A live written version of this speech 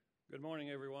Good morning,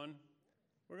 everyone.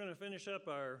 We're going to finish up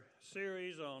our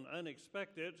series on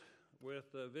unexpected with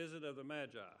the visit of the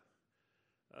Magi.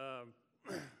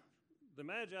 The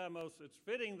Magi, it's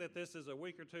fitting that this is a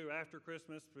week or two after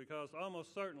Christmas because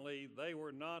almost certainly they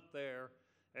were not there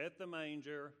at the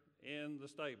manger in the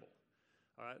stable.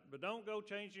 All right, but don't go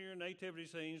changing your nativity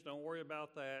scenes. Don't worry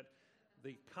about that.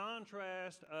 The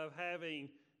contrast of having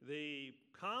the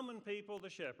common people, the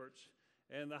shepherds,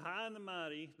 and the high and the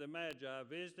mighty, the Magi,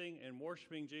 visiting and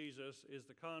worshiping Jesus is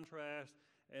the contrast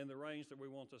and the range that we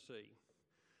want to see.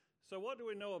 So what do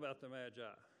we know about the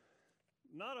Magi?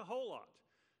 Not a whole lot.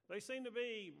 They seem to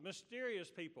be mysterious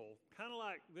people, kind of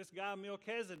like this guy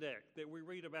Melchizedek that we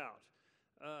read about.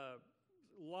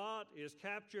 Lot is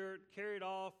captured, carried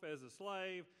off as a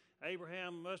slave.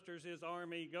 Abraham musters his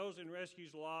army, goes and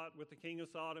rescues Lot with the king of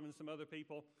Sodom and some other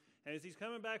people. And as he's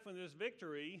coming back from this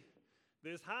victory,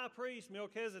 this high priest,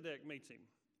 Melchizedek, meets him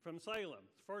from Salem.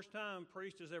 It's the first time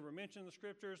priest is ever mentioned in the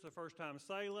scriptures, the first time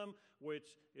Salem, which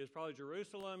is probably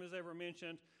Jerusalem, is ever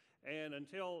mentioned. And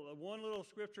until one little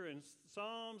scripture in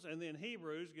Psalms and then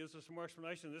Hebrews gives us some more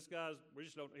explanation. This guy's,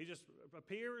 he just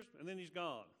appears and then he's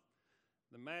gone.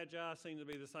 The Magi seem to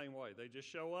be the same way. They just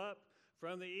show up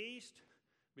from the east.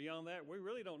 Beyond that, we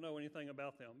really don't know anything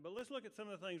about them. But let's look at some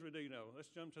of the things we do know. Let's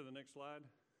jump to the next slide.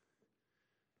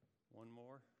 One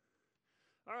more.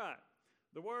 All right.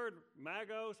 The word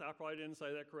magos, I probably didn't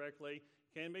say that correctly,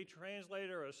 can be translated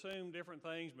or assumed different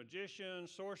things. Magician,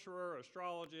 sorcerer,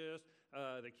 astrologist.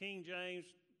 The King James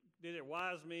did it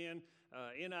wise men.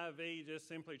 NIV just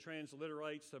simply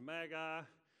transliterates the magi.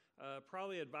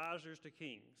 Probably advisors to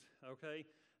kings, okay?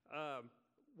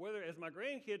 Whether, as my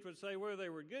grandkids would say, whether they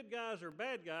were good guys or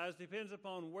bad guys depends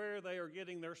upon where they are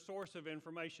getting their source of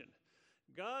information.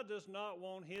 God does not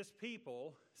want his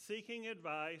people seeking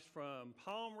advice from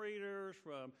palm readers,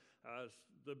 from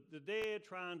the dead,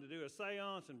 trying to do a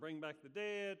seance and bring back the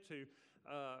dead,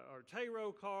 or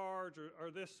tarot cards,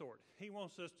 or this sort. He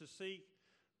wants us to seek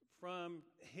from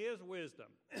his wisdom.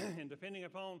 And depending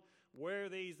upon where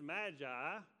these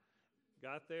magi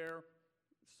got their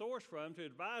source from to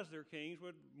advise their kings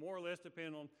would more or less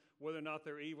depend on whether or not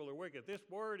they're evil or wicked. This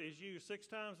word is used 6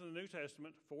 times in the New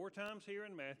Testament, 4 times here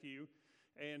in Matthew,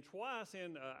 and twice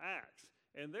in Acts.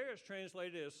 And there it's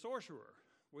translated as sorcerer.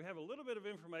 We have a little bit of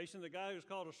information. The guy who's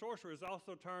called a sorcerer is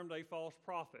also termed a false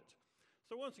prophet.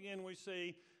 So once again, we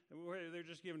see they're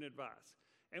just giving advice.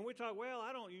 And we talk, well,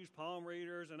 I don't use palm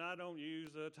readers, and I don't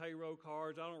use tarot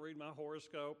cards. I don't read my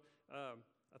horoscope.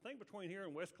 I think between here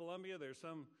and West Columbia, there's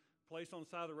some place on the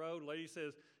side of the road. A lady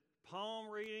says, palm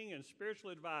reading and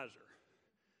spiritual advisor.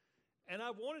 And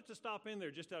I wanted to stop in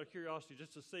there just out of curiosity,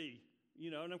 just to see,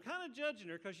 and I'm kind of judging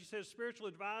her because she says spiritual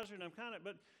advisor, and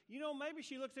but, maybe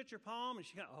she looks at your palm and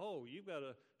she goes, oh, you've got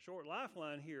a short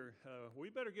lifeline here. We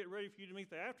better get ready for you to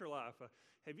meet the afterlife.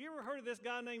 Have you ever heard of this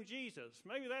guy named Jesus?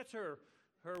 Maybe that's her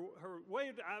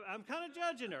way. I'm kind of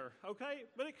judging her, okay?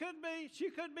 But it could be,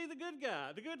 she could be the good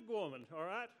guy, the good woman, all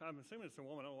right? I'm assuming it's a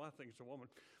woman. I don't know why I think it's a woman.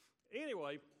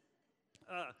 Anyway,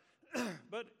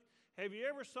 but have you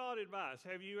ever sought advice?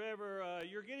 Have you ever,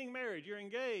 you're getting married, you're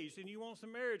engaged, and you want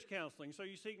some marriage counseling, so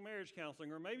you seek marriage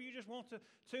counseling. Or maybe you just want to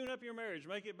tune up your marriage,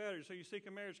 make it better, so you seek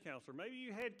a marriage counselor. Maybe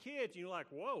you had kids, and you're like,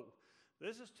 whoa,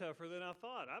 this is tougher than I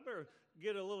thought. I better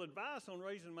get a little advice on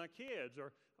raising my kids.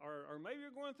 Or maybe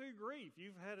you're going through grief.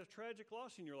 You've had a tragic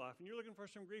loss in your life, and you're looking for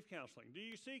some grief counseling. Do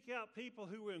you seek out people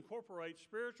who incorporate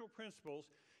spiritual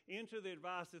principles into the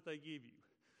advice that they give you?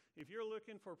 If you're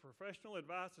looking for professional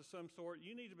advice of some sort,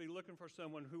 you need to be looking for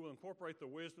someone who will incorporate the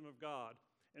wisdom of God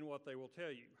in what they will tell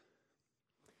you.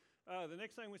 The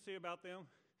next thing we see about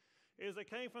them is they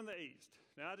came from the east.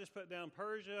 Now, I just put down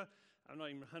Persia. I'm not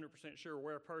even 100% sure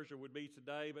where Persia would be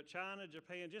today, but China,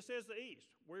 Japan, just says the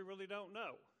east. We really don't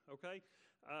know, okay?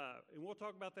 And we'll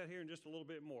talk about that here in just a little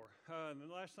bit more. And the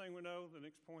last thing we know, the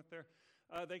next point there,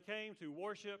 they came to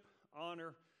worship,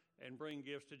 honor, and bring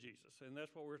gifts to Jesus. And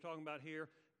that's what we're talking about here.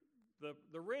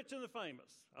 The rich and the famous.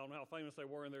 I don't know how famous they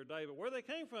were in their day, but where they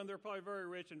came from, they're probably very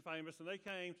rich and famous, and they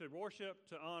came to worship,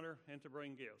 to honor, and to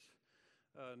bring gifts.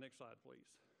 Next slide, please.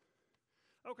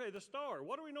 Okay, the star.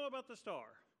 What do we know about the star?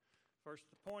 First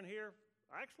point here,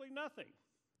 actually nothing,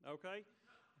 okay?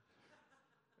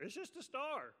 It's just a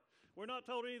star. We're not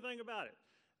told anything about it.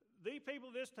 The people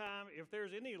this time, if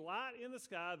there's any light in the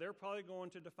sky, they're probably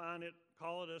going to define it,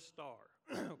 call it a star.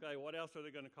 Okay, what else are they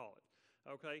going to call it?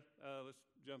 Okay, let's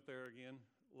jump there again,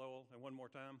 Lowell, and one more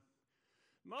time.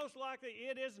 Most likely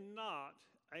it is not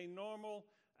a normal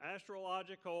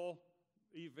astrological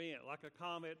event, like a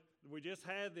comet. We just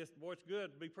had this, boy, it's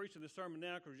good to be preaching this sermon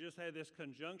now because we just had this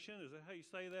conjunction, is that how you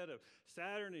say that, of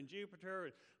Saturn and Jupiter.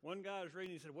 And one guy was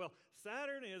reading, he said, well,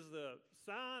 Saturn is the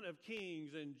sign of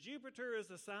kings and Jupiter is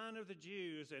the sign of the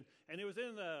Jews. And it was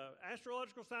in the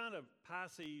astrological sign of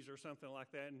Pisces or something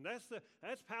like that. And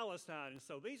that's Palestine. And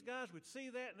so these guys would see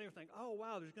that and they would think, oh,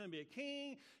 wow, there's going to be a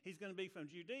king. He's going to be from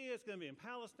Judea. It's going to be in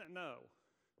Palestine. No,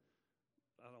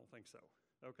 I don't think so.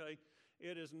 Okay?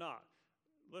 It is not.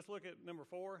 Let's look at number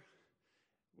 4.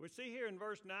 We see here in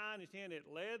verse 9 and 10, it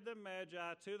led the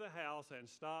Magi to the house and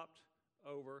stopped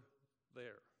over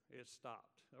there. It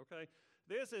stopped, okay?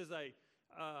 This is a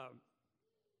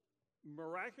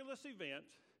miraculous event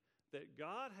that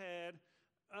God had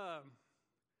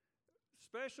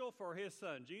special for his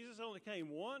son. Jesus only came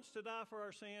once to die for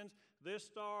our sins. This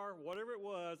star, whatever it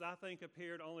was, I think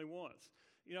appeared only once.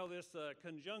 You know, this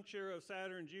conjuncture of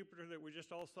Saturn and Jupiter that we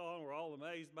just all saw and we're all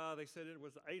amazed by, they said it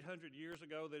was 800 years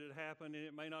ago that it happened, and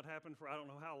it may not happen for I don't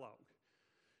know how long.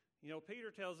 You know,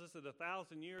 Peter tells us that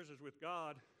 1,000 years is with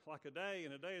God like a day,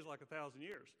 and a day is like 1,000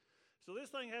 years. So this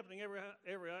thing happening every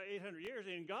 800 years,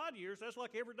 in God years, that's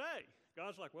like every day.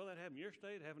 God's like, well, that happened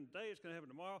yesterday, it happened today, it's going to happen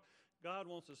tomorrow. God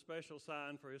wants a special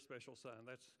sign for his special son.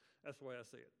 That's the way I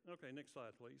see it. Okay, next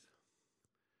slide, please.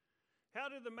 How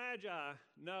did the Magi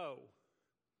know?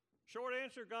 Short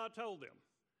answer, God told them.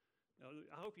 Now,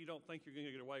 I hope you don't think you're going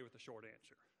to get away with the short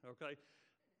answer, okay?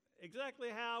 Exactly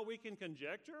how we can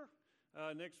conjecture.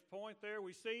 Next point there,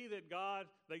 we see that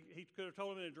he could have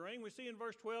told them in a dream. We see in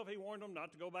verse 12, he warned them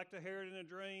not to go back to Herod in a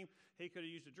dream. He could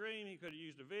have used a dream. He could have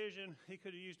used a vision. He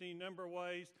could have used any number of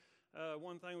ways.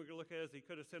 One thing we could look at is he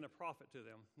could have sent a prophet to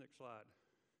them. Next slide.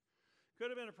 Could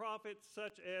have been a prophet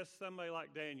such as somebody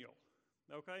like Daniel,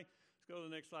 okay? Let's go to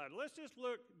the next slide. Let's just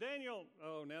look. Daniel,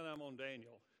 now that I'm on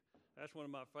Daniel, that's one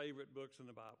of my favorite books in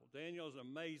the Bible. Daniel is an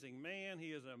amazing man.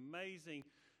 He is an amazing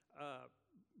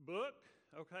book,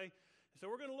 okay? So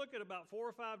we're going to look at about 4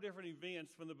 or 5 different events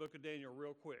from the book of Daniel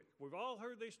real quick. We've all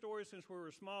heard these stories since we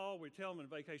were small. We tell them in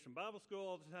Vacation Bible School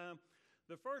all the time.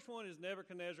 The first one is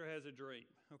Nebuchadnezzar has a dream,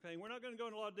 okay? We're not going to go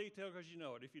into a lot of detail because you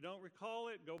know it. If you don't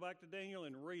recall it, go back to Daniel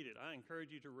and read it. I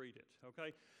encourage you to read it,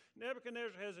 okay?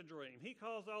 Nebuchadnezzar has a dream. He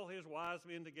calls all his wise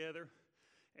men together,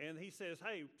 and he says,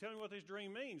 hey, tell me what this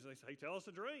dream means. And they say, tell us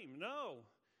a dream. No.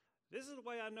 This is the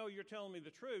way I know you're telling me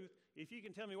the truth. If you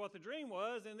can tell me what the dream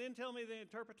was and then tell me the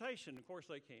interpretation. Of course,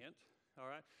 they can't, all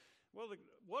right? Well,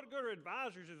 what good are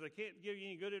advisors if they can't give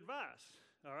you any good advice?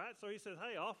 All right, so he says,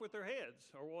 hey, off with their heads,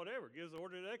 or whatever, gives the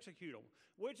order to execute them,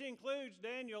 which includes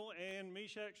Daniel and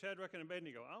Meshach, Shadrach, and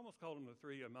Abednego. I almost called them the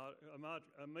 3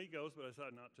 amigos, but I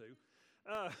decided not to.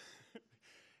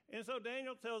 And so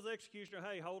Daniel tells the executioner,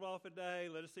 hey, hold off a day,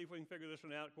 let us see if we can figure this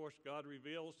one out. Of course, God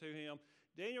reveals to him.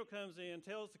 Daniel comes in,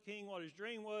 tells the king what his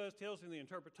dream was, tells him the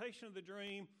interpretation of the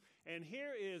dream, and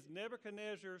here is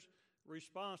Nebuchadnezzar's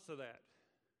response to that.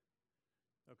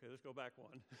 Okay, let's go back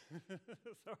one.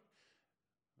 Sorry.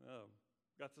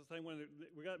 Got the same one.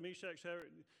 We got Meshach,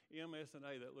 Shadrach,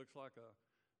 M-S-N-A that looks like a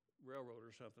railroad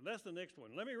or something. That's the next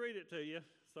one. Let me read it to you.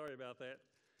 Sorry about that.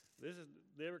 This is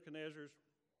Nebuchadnezzar's.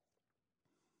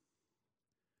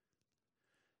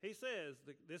 He says,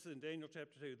 this is in Daniel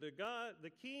chapter 2,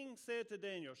 the king said to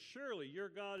Daniel, surely your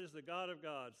God is the God of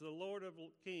gods, the Lord of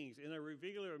kings, and a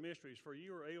revealer of mysteries, for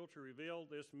you are able to reveal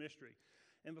this mystery.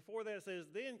 And before that it says,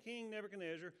 then King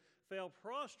Nebuchadnezzar fell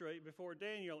prostrate before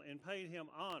Daniel and paid him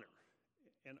honor,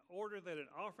 in order that an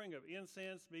offering of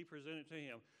incense be presented to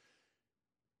him.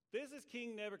 This is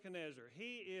King Nebuchadnezzar.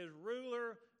 He is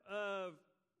ruler of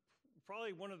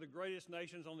probably one of the greatest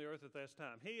nations on the earth at this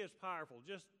time. He is powerful.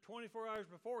 Just 24 hours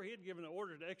before, he had given an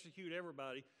order to execute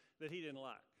everybody that he didn't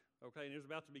like, okay, and it was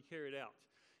about to be carried out.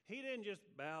 He didn't just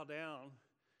bow down.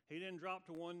 He didn't drop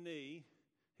to one knee.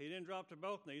 He didn't drop to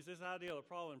both knees. This idea of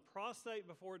falling prostrate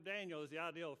before Daniel is the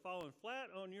idea of falling flat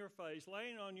on your face,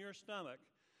 laying on your stomach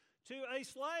to a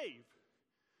slave.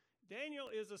 Daniel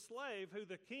is a slave who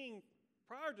the king,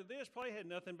 prior to this, probably had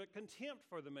nothing but contempt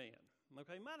for the man.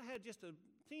 Okay, might have had just a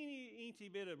teeny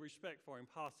bit of respect for him,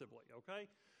 possibly, okay?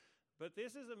 But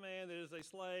this is a man that is a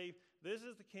slave. This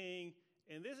is the king.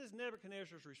 And this is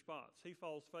Nebuchadnezzar's response. He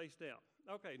falls face down.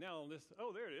 Okay, now on this,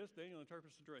 there it is. Daniel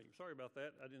interprets the dream. Sorry about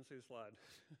that. I didn't see the slide.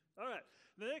 All right,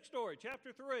 the next story,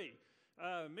 chapter 3.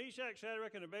 Meshach,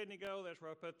 Shadrach, and Abednego. That's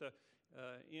where I put the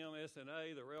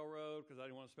M-S-N-A, the railroad, because I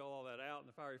didn't want to spell all that out in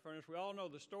the fiery furnace. We all know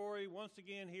the story. Once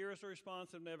again, here is the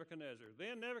response of Nebuchadnezzar.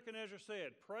 Then Nebuchadnezzar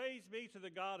said, praise be to the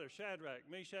God of Shadrach,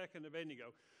 Meshach, and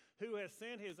Abednego, who has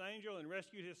sent his angel and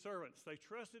rescued his servants. They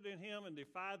trusted in him and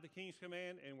defied the king's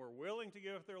command and were willing to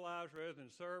give up their lives rather than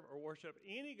serve or worship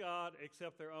any god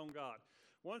except their own God.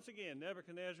 Once again,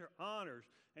 Nebuchadnezzar honors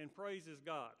and praises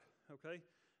God. Okay?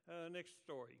 Next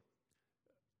story.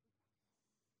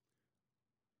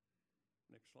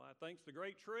 Next slide. Thanks the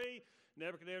great tree.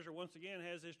 Nebuchadnezzar once again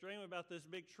has this dream about this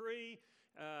big tree,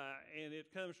 and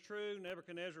it comes true.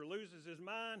 Nebuchadnezzar loses his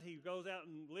mind. He goes out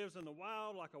and lives in the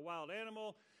wild like a wild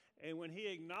animal. And when he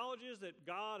acknowledges that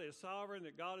God is sovereign,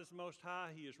 that God is most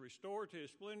high, he is restored to his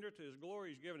splendor, to his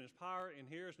glory. He's given his power. And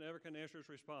here's Nebuchadnezzar's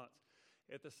response.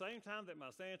 At the same time that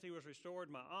my sanity was restored,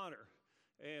 my honor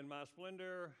and my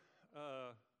splendor,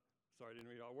 I didn't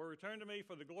read all, were returned to me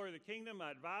for the glory of the kingdom.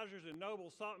 My advisors and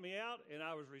nobles sought me out, and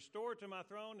I was restored to my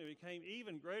throne and became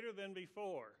even greater than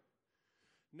before.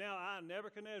 Now I,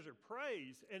 Nebuchadnezzar,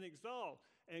 praise and exalt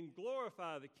and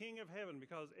glorify the King of heaven,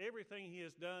 because everything he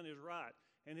has done is right,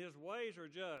 and his ways are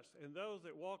just, and those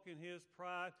that walk in his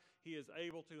pride he is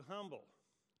able to humble.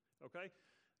 Okay?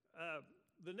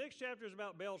 The next chapter is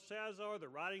about Belshazzar, the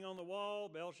writing on the wall.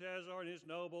 Belshazzar and his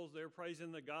nobles, they're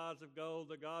praising the gods of gold,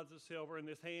 the gods of silver, and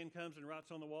this hand comes and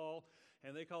writes on the wall,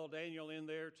 and they call Daniel in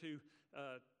there to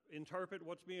interpret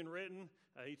what's being written.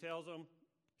 He tells them,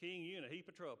 King, you're in a heap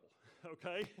of trouble,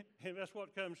 okay? And that's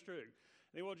what comes true.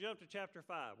 Then we'll jump to chapter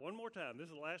 5. One more time. This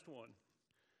is the last one.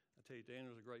 I tell you,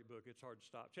 Daniel's a great book. It's hard to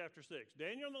stop. Chapter 6,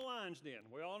 Daniel in the lion's den.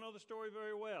 We all know the story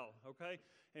very well, okay?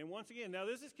 And once again, now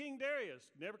this is King Darius.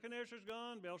 Nebuchadnezzar's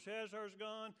gone. Belshazzar's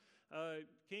gone.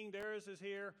 King Darius is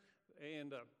here.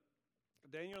 And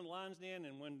Daniel in the lion's den.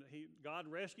 And when God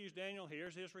rescues Daniel,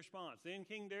 here's his response. Then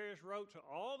King Darius wrote to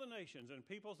all the nations and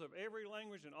peoples of every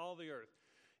language in all the earth,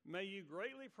 may you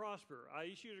greatly prosper. I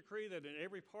issue a decree that in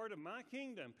every part of my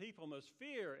kingdom, people must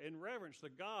fear and reverence the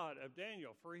God of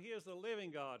Daniel, for he is the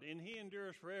living God, and he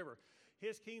endures forever.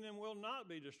 His kingdom will not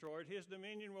be destroyed. His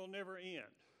dominion will never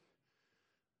end.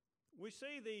 We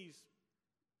see these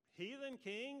heathen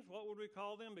kings, what would we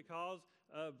call them? Because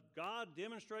of God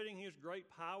demonstrating his great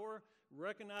power,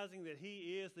 recognizing that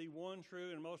he is the one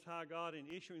true and most high God, and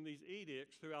issuing these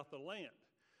edicts throughout the land.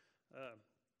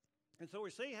 And so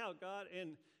we see how God,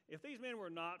 and if these men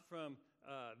were not from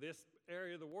this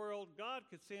area of the world, God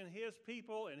could send his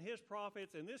people and his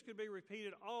prophets, and this could be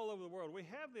repeated all over the world. We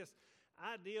have this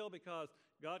ideal because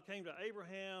God came to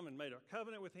Abraham and made a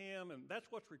covenant with him, and that's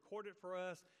what's recorded for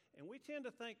us. And we tend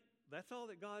to think that's all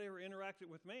that God ever interacted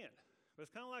with man. But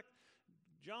it's kind of like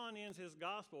John ends his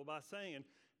gospel by saying,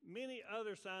 many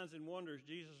other signs and wonders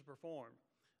Jesus performed.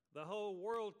 The whole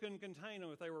world couldn't contain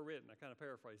them if they were written. I kind of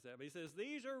paraphrase that. But he says,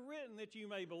 these are written that you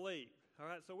may believe. All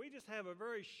right, so we just have a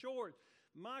very short,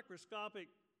 microscopic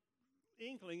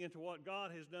inkling into what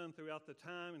God has done throughout the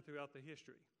time and throughout the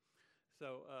history.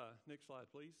 So next slide,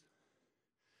 please.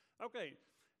 Okay,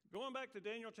 going back to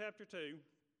Daniel chapter 2,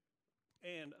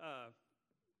 and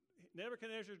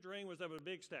Nebuchadnezzar's dream was of a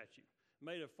big statue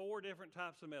made of 4 different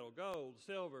types of metal, gold,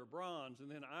 silver, bronze,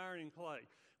 and then iron and clay,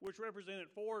 which represented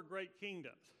 4 great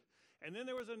kingdoms. And then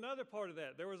there was another part of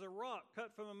that. There was a rock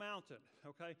cut from a mountain,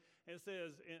 okay? And it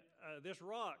says this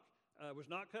rock was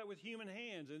not cut with human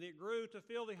hands, and it grew to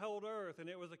fill the whole earth, and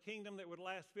it was a kingdom that would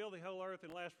fill the whole earth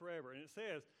and last forever. And it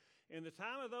says, in the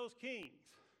time of those kings,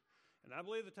 and I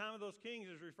believe the time of those kings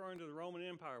is referring to the Roman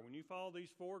Empire. When you follow these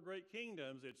 4 great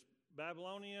kingdoms, it's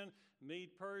Babylonian,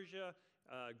 Mede, Persia,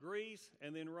 Greece,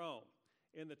 and then Rome.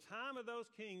 In the time of those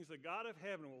kings, the God of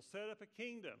heaven will set up a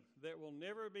kingdom that will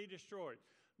never be destroyed,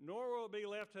 nor will it be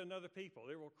left to another people.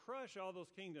 It will crush all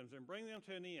those kingdoms and bring them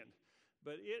to an end,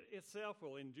 but it itself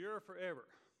will endure forever.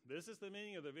 This is the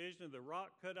meaning of the vision of the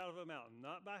rock cut out of a mountain,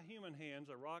 not by human hands,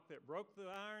 a rock that broke the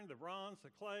iron, the bronze, the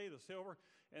clay, the silver,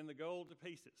 and the gold to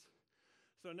pieces.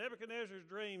 So Nebuchadnezzar's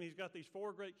dream, he's got these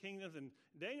 4 great kingdoms, and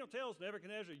Daniel tells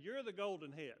Nebuchadnezzar, you're the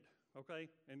golden head. Okay,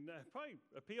 and probably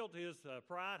appealed to his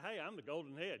pride. Hey, I'm the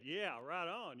golden head. Yeah, right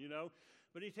on, you know.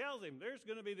 But he tells him there's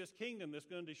going to be this kingdom that's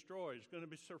going to destroy. It's going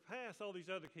to surpass all these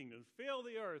other kingdoms, fill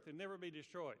the earth and never be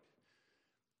destroyed.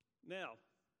 Now,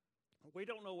 we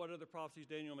don't know what other prophecies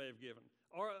Daniel may have given,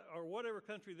 or whatever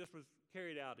country this was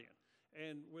carried out in.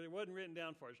 And it wasn't written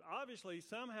down for us. Obviously,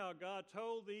 somehow God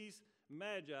told these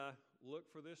magi,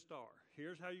 look for this star.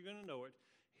 Here's how you're going to know it.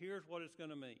 Here's what it's going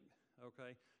to mean.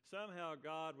 Okay, somehow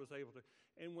God was able to,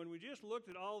 and when we just looked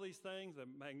at all these things, the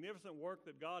magnificent work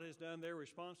that God has done, their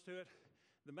response to it,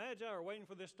 the Magi are waiting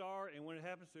for this star, and when it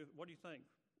happens to, what do you think?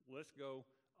 Let's go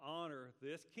honor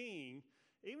this king,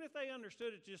 even if they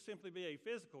understood it to just simply be a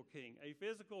physical king, a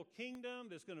physical kingdom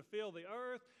that's going to fill the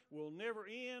earth, will never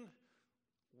end.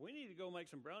 We need to go make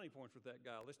some brownie points with that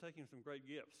guy. Let's take him some great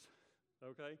gifts.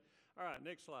 Okay, all right,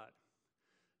 next slide.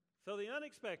 So the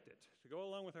unexpected, to go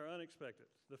along with our unexpected.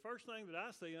 The first thing that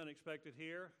I see unexpected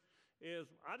here is,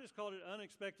 I just called it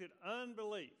unexpected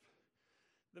unbelief.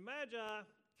 The Magi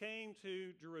came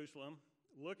to Jerusalem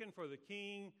looking for the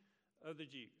King of the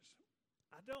Jews.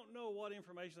 I don't know what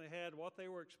information they had, what they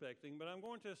were expecting, but I'm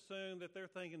going to assume that they're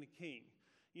thinking the king.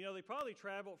 You know, they probably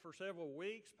traveled for several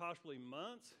weeks, possibly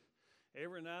months.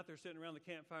 Every night they're sitting around the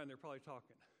campfire and they're probably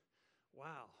talking,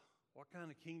 wow, what kind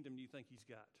of kingdom do you think he's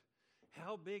got?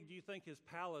 How big do you think his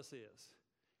palace is?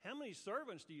 How many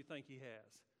servants do you think he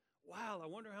has? Wow, I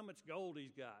wonder how much gold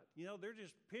he's got. You know, they're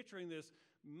just picturing this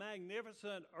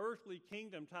magnificent earthly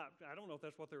kingdom type. I don't know if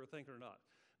that's what they were thinking or not.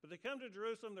 But they come to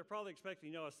Jerusalem, they're probably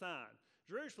expecting, a sign.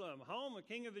 Jerusalem, home of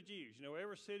King of the Jews.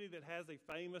 Every city that has a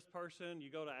famous person,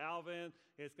 you go to Alvin,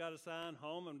 it's got a sign,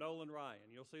 home of Nolan Ryan.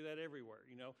 You'll see that everywhere,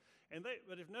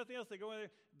 But if nothing else, they go in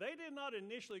there. They did not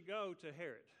initially go to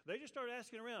Herod. They just started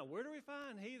asking around, where do we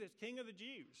find he that's King of the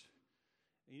Jews?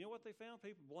 And you know what they found?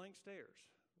 People blank stares.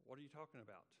 What are you talking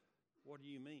about? What do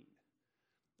you mean?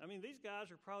 I mean, these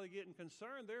guys are probably getting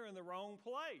concerned they're in the wrong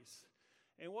place.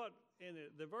 And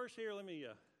the verse here, let me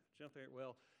jump there.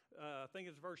 Well, I think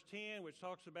it's verse 10, which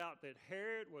talks about that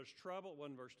Herod was troubled. It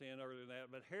wasn't verse 10 earlier than that,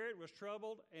 but Herod was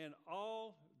troubled and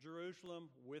all Jerusalem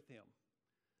with him.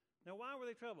 Now, why were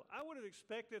they troubled? I would have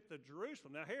expected the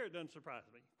Jerusalem. Now, Herod doesn't surprise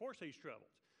me. Of course he's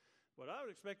troubled. But I would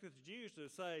expect the Jews to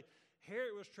say,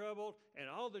 Herod was troubled and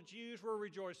all the Jews were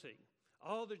rejoicing.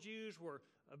 All the Jews were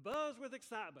abuzz with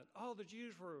excitement. All the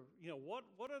Jews were,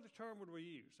 what other term would we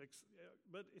use?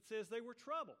 But it says they were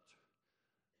troubled.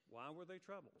 Why were they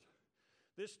troubled?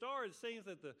 This star, it seems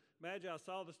that the Magi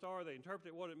saw the star, they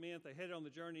interpreted what it meant, they headed on the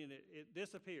journey, and it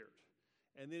disappeared.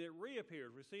 And then it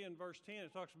reappeared. We see in verse 10,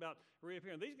 it talks about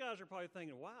reappearing. These guys are probably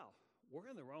thinking, wow, we're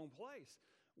in the wrong place.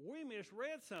 We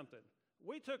misread something.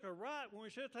 We took a right when we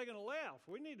should have taken a left.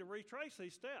 We need to retrace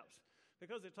these steps.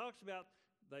 Because it talks about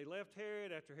they left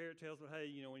Herod after Herod tells them, hey,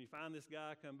 when you find this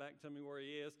guy, come back and tell me where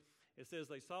he is. It says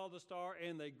they saw the star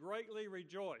and they greatly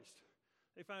rejoiced.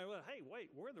 They find out, hey,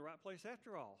 wait, we're in the right place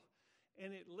after all.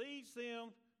 And it leads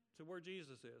them to where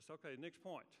Jesus is. Okay, next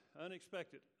point,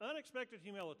 unexpected. Unexpected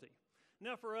humility.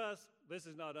 Now for us, this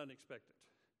is not unexpected.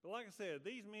 But like I said,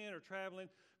 these men are traveling,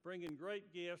 bringing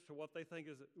great gifts to what they think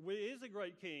is a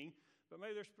great king, but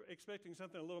maybe they're expecting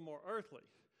something a little more earthly.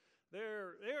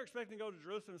 They're expecting to go to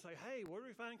Jerusalem and say, hey, where do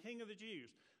we find King of the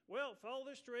Jews? Well, follow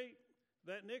this street.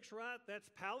 That next right, that's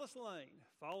Palace Lane.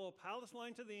 Follow Palace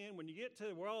Lane to the end. When you get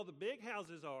to where all the big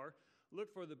houses are,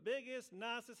 look for the biggest,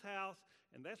 nicest house,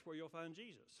 and that's where you'll find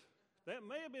Jesus. That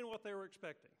may have been what they were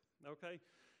expecting, okay?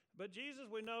 But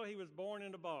Jesus, we know he was born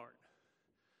in a barn.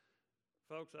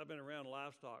 Folks, I've been around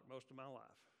livestock most of my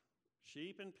life.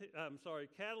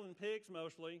 Cattle and pigs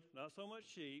mostly, not so much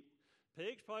sheep.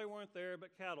 Pigs probably weren't there, but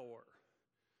cattle were.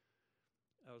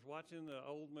 I was watching the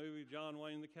old movie, John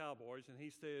Wayne and the Cowboys, and he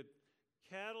said,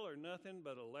 cattle are nothing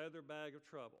but a leather bag of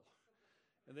trouble.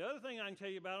 And the other thing I can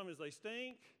tell you about them is they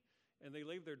stink, and they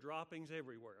leave their droppings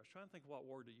everywhere. I was trying to think of what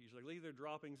word to use. They leave their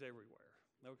droppings everywhere,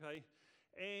 okay?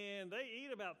 And they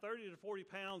eat about 30 to 40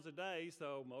 pounds a day,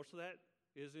 so most of that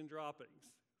is in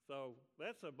droppings. So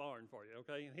that's a barn for you,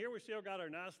 okay? And here we still got our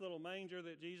nice little manger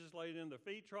that Jesus laid in the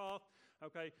feed trough,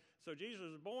 okay? So Jesus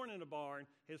was born in a barn.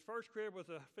 His first crib was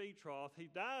a feed trough.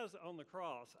 He dies on the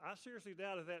cross. I seriously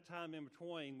doubt if that time in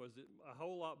between was a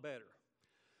whole lot better.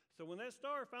 So when that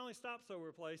star finally stops over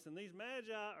a place and these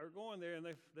Magi are going there and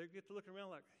they get to looking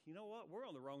around like, you know what, we're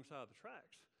on the wrong side of the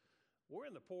tracks. We're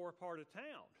in the poor part of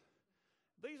town.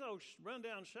 These old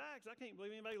rundown shacks, I can't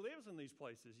believe anybody lives in these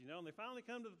places, and they finally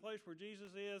come to the place where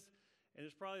Jesus is, and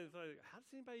it's probably, how does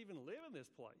anybody even live in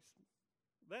this place?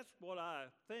 That's what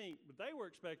I think, but they were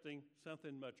expecting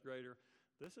something much greater.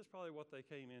 This is probably what they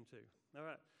came into. All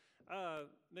right,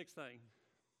 next thing.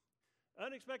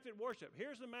 Unexpected worship.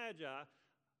 Here's the Magi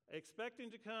expecting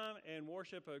to come and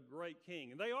worship a great king.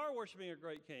 And they are worshiping a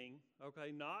great king, okay,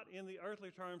 not in the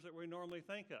earthly terms that we normally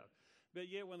think of. But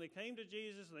yet when they came to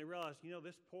Jesus and they realized,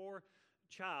 this poor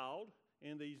child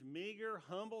in these meager,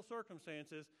 humble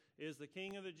circumstances is the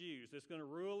King of the Jews. That's going to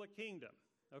rule a kingdom,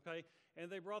 okay? And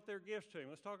they brought their gifts to him.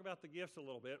 Let's talk about the gifts a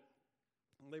little bit.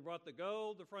 They brought the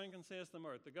gold, the frankincense, the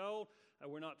myrrh. The gold,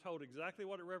 we're not told exactly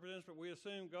what it represents, but we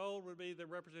assume gold would be the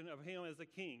representative of him as a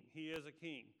king. He is a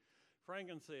king.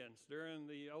 Frankincense, during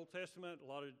the Old Testament, a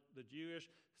lot of the Jewish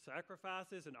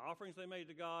sacrifices and offerings they made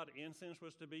to God, incense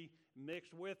was to be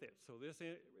mixed with it. So this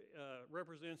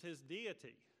represents his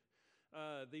deity.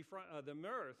 The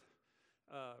myrrh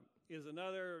is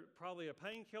another, probably a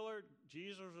painkiller.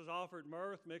 Jesus was offered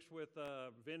myrrh mixed with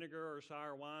vinegar or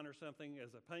sour wine or something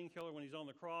as a painkiller when he's on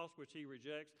the cross, which he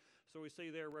rejects. So we see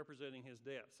there representing his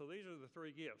death. So these are the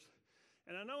three gifts.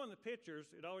 And I know in the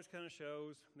pictures, it always kind of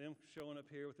shows them showing up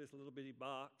here with this little bitty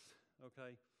box,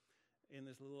 okay? in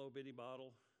this little old bitty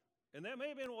bottle. And that may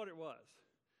have been what it was.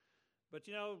 But,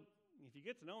 you know, if you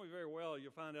get to know me very well,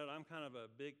 you'll find out I'm kind of a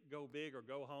big or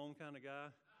go home kind of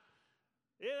guy.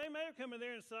 Yeah, they may have come in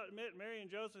there and met Mary and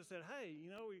Joseph and said, hey, you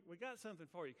know, we got something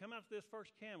for you. Come out to this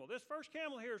first camel. This first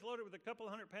camel here is loaded with a couple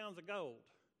 100 pounds of gold.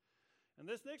 And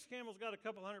this next camel's got a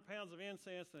couple 100 pounds of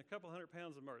incense and a couple 100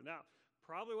 pounds of myrrh. Now,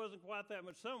 probably wasn't quite that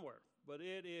much somewhere, but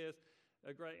it is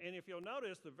a great. And if you'll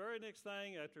notice, the very next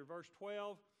thing after verse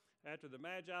 12, after the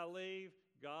Magi leave,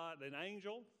 God, an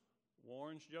angel,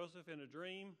 warns Joseph in a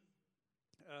dream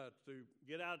to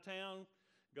get out of town,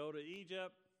 go to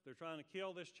Egypt. They're trying to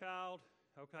kill this child.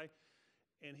 Okay,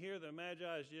 and here the Magi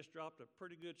has just dropped a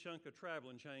pretty good chunk of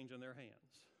traveling change in their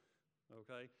hands.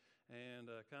 Okay, and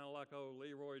kind of like old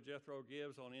Leroy Jethro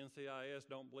Gibbs on NCIS,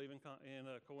 don't believe in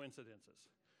coincidences.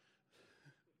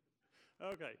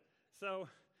 Okay, so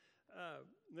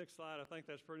next slide. I think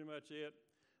that's pretty much it.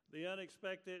 The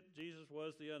unexpected. Jesus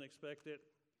was the unexpected.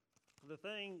 The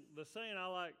saying I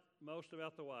like most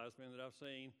about the wise men that I've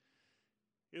seen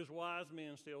is wise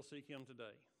men still seek him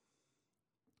today.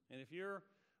 And if you're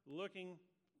looking,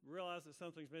 realize that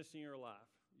something's missing in your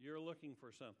life. You're looking for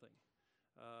something.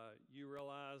 You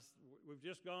realize we've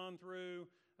just gone through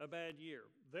a bad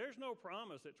year. There's no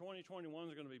promise that 2021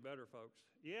 is going to be better, folks.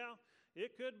 Yeah,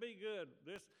 it could be good.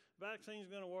 This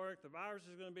vaccine's going to work. The virus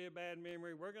is going to be a bad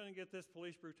memory. We're going to get this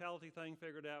police brutality thing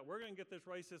figured out. We're going to get this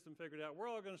race system figured out.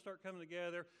 We're all going to start coming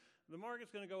together. The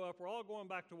market's going to go up. We're all going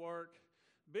back to work.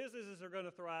 Businesses are going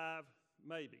to thrive,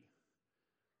 maybe.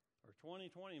 Or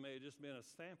 2020 may have just been a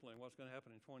sampling of what's going to happen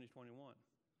in 2021.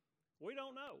 We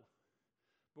don't know.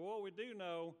 But what we do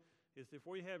know is if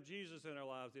we have Jesus in our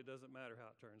lives, it doesn't matter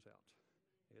how it turns out.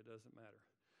 It doesn't matter.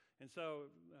 And so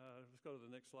let's go to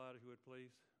the next slide, if you would, please.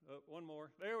 One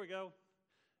more. There we go.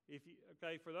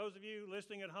 For those of you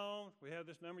listening at home, we have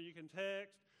this number you can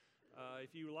text.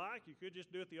 If you like, you could just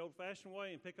do it the old-fashioned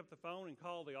way and pick up the phone and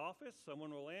call the office.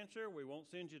 Someone will answer. We won't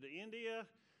send you to India.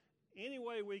 Any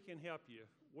way we can help you,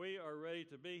 we are ready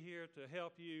to be here to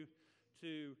help you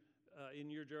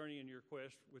in your journey and your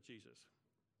quest with Jesus.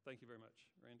 Thank you very much,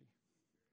 Randy.